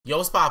Yo,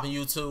 what's poppin'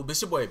 YouTube?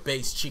 It's your boy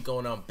Based Chiko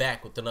and I'm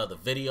back with another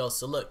video.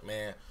 So look,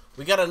 man,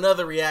 we got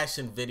another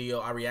reaction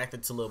video. I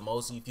reacted to Lil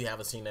Mosey. If you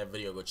haven't seen that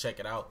video, go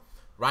check it out.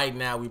 Right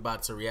now, we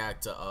about to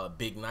react to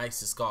Big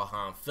Nice. It's called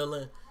How I'm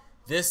Feeling.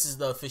 This is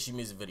the official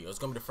music video. It's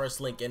gonna be the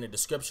first link in the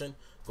description.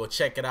 Go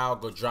check it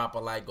out. Go drop a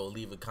like. Go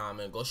leave a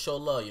comment. Go show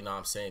love. You know what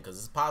I'm saying? Because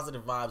it's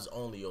positive vibes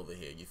only over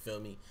here. You feel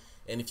me?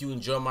 And if you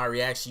enjoy my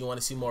reaction, you want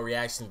to see more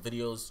reaction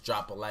videos,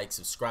 drop a like,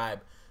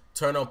 subscribe,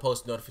 turn on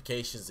post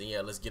notifications, and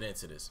yeah, let's get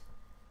into this.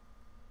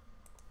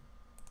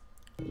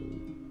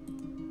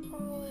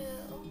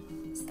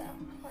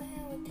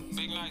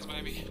 Big Nice,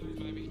 baby.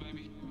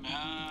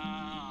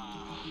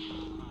 How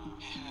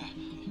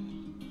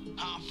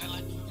I'm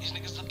feeling. These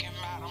niggas looking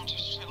mad. I'm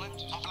just chilling.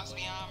 I'm blessed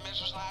beyond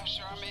measures. Last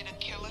year I made a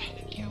killer.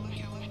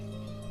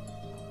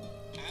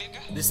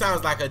 Nigga. This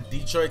sounds like a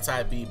Detroit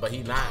type beat, but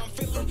he not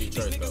from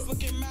Detroit though.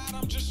 Looking mad.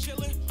 I'm just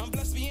chilling. I'm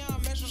blessed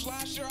beyond measures.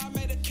 Last year I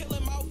made a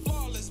killing. Out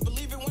flawless.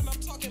 Believe it when I'm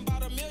talking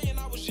about $1 million.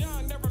 I was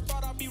young. Never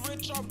thought I'd be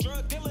rich off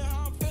drug dealing.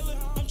 How I'm feeling.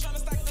 I'm trying to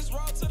stack this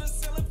road to the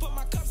ceiling. Put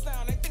my cups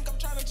down. They think I'm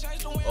trying to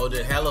change the way. Oh,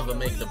 did hell of a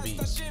make the beat.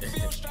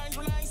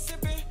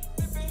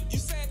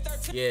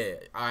 Yeah,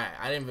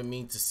 I didn't even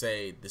mean to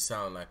say this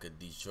sound like a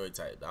Detroit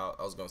type.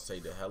 I was gonna say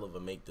the hell of a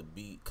make the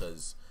beat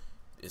because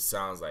it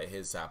sounds like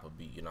his type of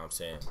beat. You know what I'm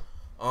saying?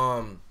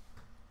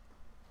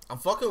 I'm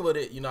fucking with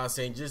it. You know what I'm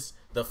saying? Just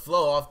the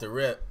flow off the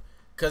rip.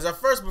 Cause at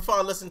first, before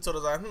I listened to it, I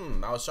was like,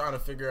 I was trying to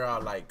figure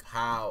out like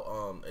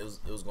how it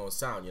was gonna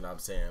sound. You know what I'm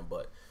saying?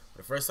 But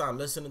the first time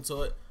listening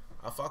to it,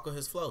 I fuck with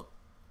his flow.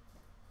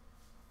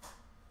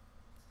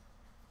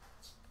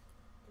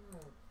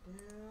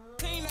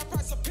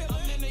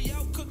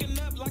 Cooking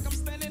up like I'm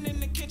standing in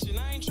the kitchen.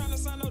 I ain't trying to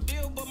sign no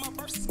deal, but my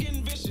purse is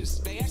getting vicious.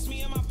 They asked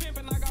me am I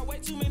pimping, I got way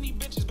too many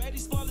bitches.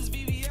 Baby's flawless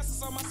VVS,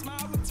 so my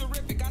smile look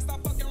terrific. I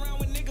stop fucking around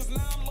with niggas,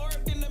 now I'm lower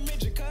than the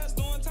midget. Cause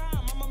doing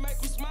time, I'ma make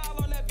them smile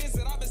on that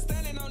visit. I've been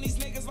standing on these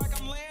niggas like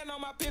I'm laying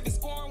on my pivot.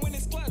 Scoring when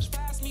it's clutch,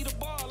 pass me the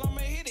ball, I'ma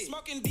hit it.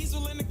 Smoking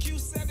diesel in the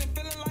Q7,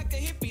 feeling like a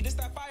hippie. This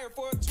that fire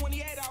for a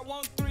 28, I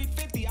want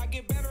 350. I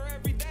get better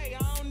every day,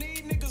 I don't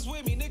need niggas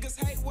with me.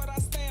 Niggas hate what I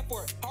stand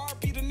for.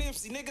 RP to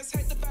Nipsey, niggas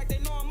hate the fact they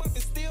know I'm up and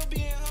still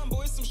being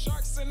humble. It's some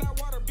sharks in that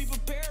water, be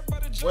prepared for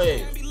the jump.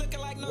 Wait, be looking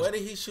like no. where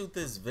did he shoot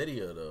this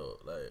video though?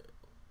 Like,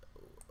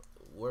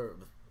 where?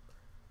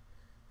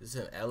 Is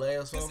it in LA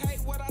or something? Niggas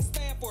hate what I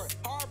stand for.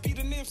 RP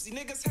to Nipsey,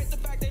 niggas hate the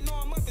fact they know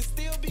I'm up and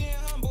still being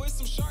humble. It's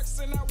some sharks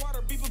in that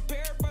water, be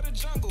prepared for the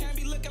jungle. Can't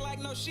be looking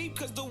like no sheep,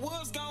 cause the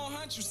wolves gon'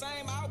 hunt you.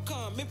 Same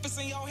outcome, Memphis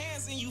in your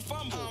hands and you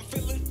fumble. I'm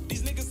feeling,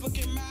 these niggas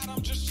looking mad,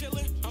 I'm just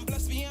chilling. I'm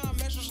blessed beyond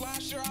measures,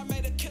 last year I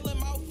made a killing,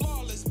 out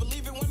flawless.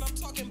 Believe it when I'm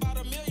talking about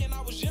 $1 million,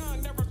 I was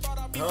young, never thought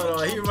I'd be Hold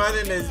on, he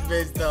running this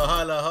bitch though.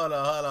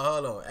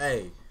 Hold on.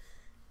 Hey,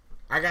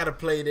 I gotta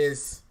play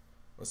this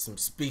with some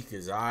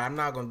speakers. Alright, I'm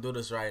not gonna do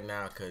this right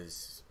now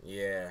because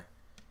yeah,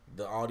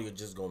 the audio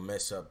just gonna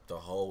mess up the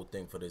whole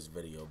thing for this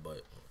video.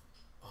 But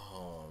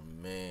oh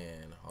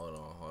man, hold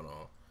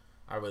on.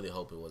 I really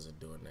hope it wasn't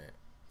doing that.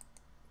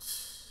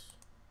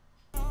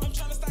 I'm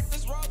trying to stack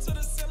this road to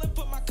the ceiling,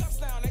 put my cups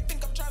down. They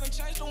think I'm trying to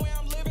change the way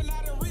I'm living.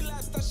 I done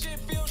realized that shit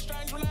feels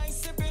strange when I ain't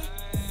sipping.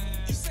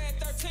 You said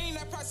 13,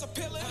 that price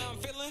appealing.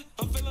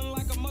 I'm feeling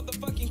like a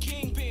motherfucking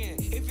kingpin.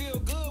 It feel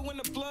good when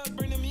the plug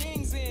bring them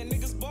yings in.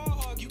 Niggas ball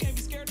hog, you can't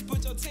be scared to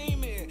put your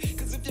team in.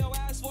 Cause if your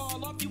ass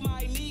fall off, you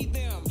might need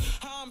them.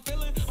 How I'm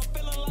feeling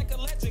like a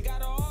legend, got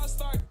an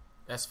all-star.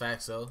 That's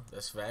facts though.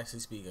 That's facts.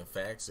 He's speaking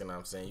facts, and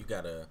I'm saying you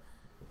gotta.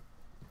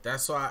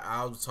 That's why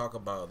I'll talk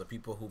about the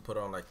people who put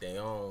on like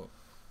their own,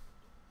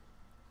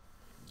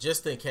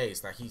 just in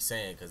case, like he's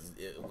saying, because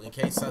in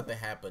case something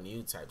happened to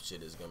you, type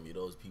shit is gonna be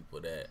those people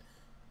that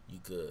you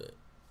could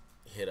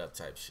hit up,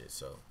 type shit.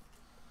 So.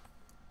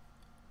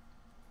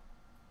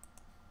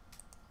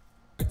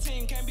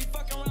 Team can't be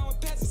fucking around with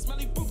peasants.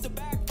 Smelly proof the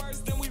bag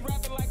first, then we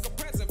wrap it like a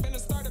present. Finna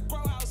start a grow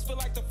house, feel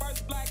like the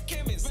first black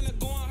chemist. Finna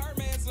go on her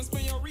meds and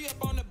spin your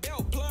re-up on the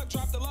belt. Plug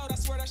dropped the load, I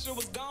swear that shit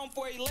was gone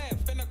before he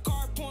left. Finna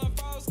car pouring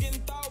foes,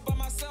 getting thawed by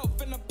myself.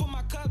 Finna put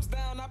my cups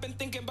down, I've been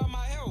thinking about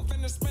my health.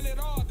 Finna spend it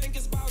all, think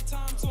it's about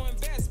time to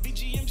invest.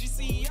 BGMG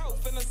CEO,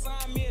 finna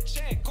sign me a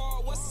check.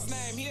 Call, what's his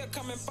name? He'll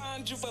come and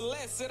find you for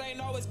less. It ain't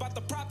always about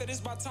the profit,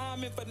 it's about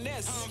time and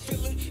finesse. I'm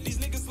feeling, these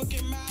niggas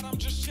looking mad, I'm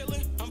just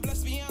chilling. I'm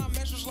blessed beyond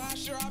measures,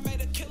 last year I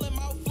made a killing,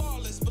 out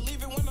flawless.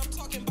 Believe it when I'm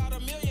talking about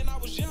 $1 million, I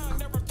was young,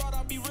 never thought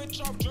I'd be rich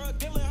off drug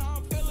dealing. How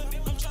I'm feeling,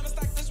 I'm trying to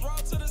stack this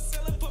road to the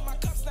ceiling, put my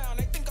cups down.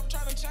 They think I'm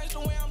trying to change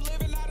the way I'm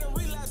living. I done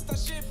realized that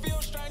shit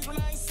feels strange when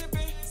I ain't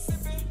sipping.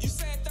 You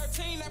said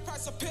 13, that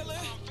price appealing.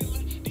 I'm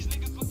feeling, these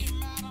niggas looking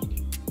mad,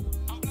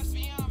 I'm blessed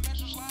beyond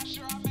measures, last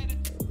year I made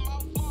it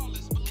out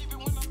flawless. Believe it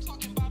when I'm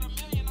talking about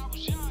 $1 million, I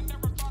was young,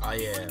 never thought I'd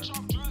be rich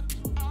off drug.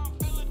 I'm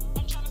feeling,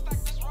 I'm trying to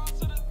stack this road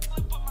to the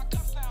ceiling, put my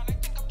cups down. They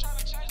think I'm trying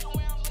to change the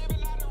way I'm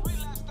living. I done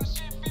realized that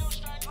shit feels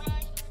strange when I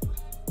ain't.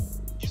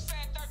 You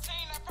said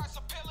 13, that price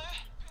appealing.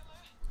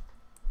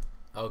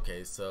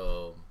 Okay,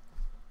 so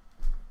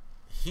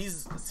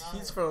he's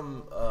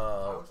from I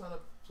was trying to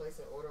place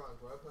an order on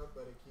Grubhub,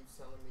 but it keeps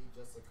telling me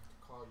just to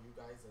call you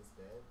guys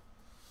instead.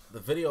 The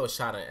video was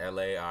shot in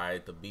LA.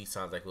 Alright, the beat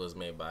sounds like it was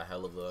made by a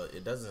hell of a.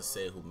 It doesn't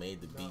say who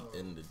made the beat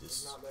in the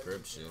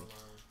description.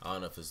 I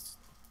don't know if it's.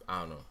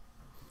 I don't know.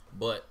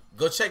 But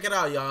go check it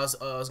out, y'all. It's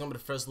gonna be the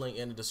first link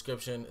in the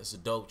description. It's a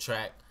dope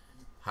track.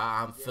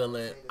 How I'm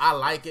feeling. I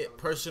like it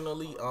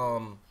personally.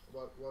 Well,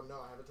 no,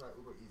 I haven't tried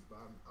Uber Eats, but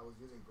I was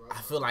using Grub.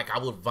 I feel like I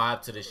would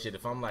vibe to this shit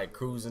if I'm like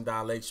cruising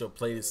down Lakeshore,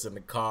 play this in the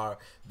car.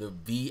 The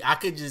beat, I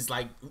could just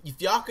like, if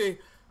y'all could,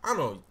 I don't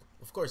know.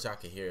 Of course, y'all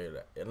can hear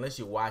it unless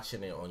you're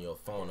watching it on your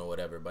phone or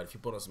whatever. But if you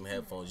put on some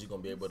headphones, you're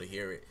gonna be able to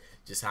hear it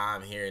just how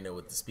I'm hearing it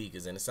with the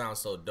speakers, and it sounds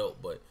so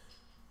dope. But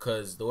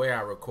cause the way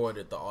I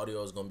recorded, the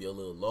audio is gonna be a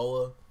little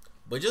lower.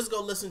 But just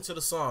go listen to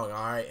the song,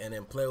 all right, and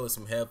then play with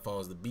some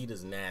headphones. The beat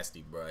is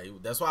nasty, bro.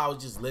 That's why I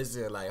was just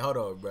listening, like, hold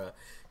on, bro.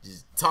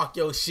 Just talk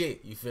your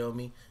shit, you feel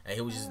me? And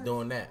he was just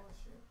doing that.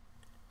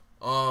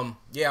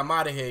 Yeah, I'm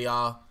out of here,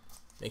 y'all.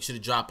 Make sure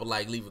to drop a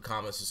like, leave a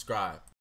comment, subscribe.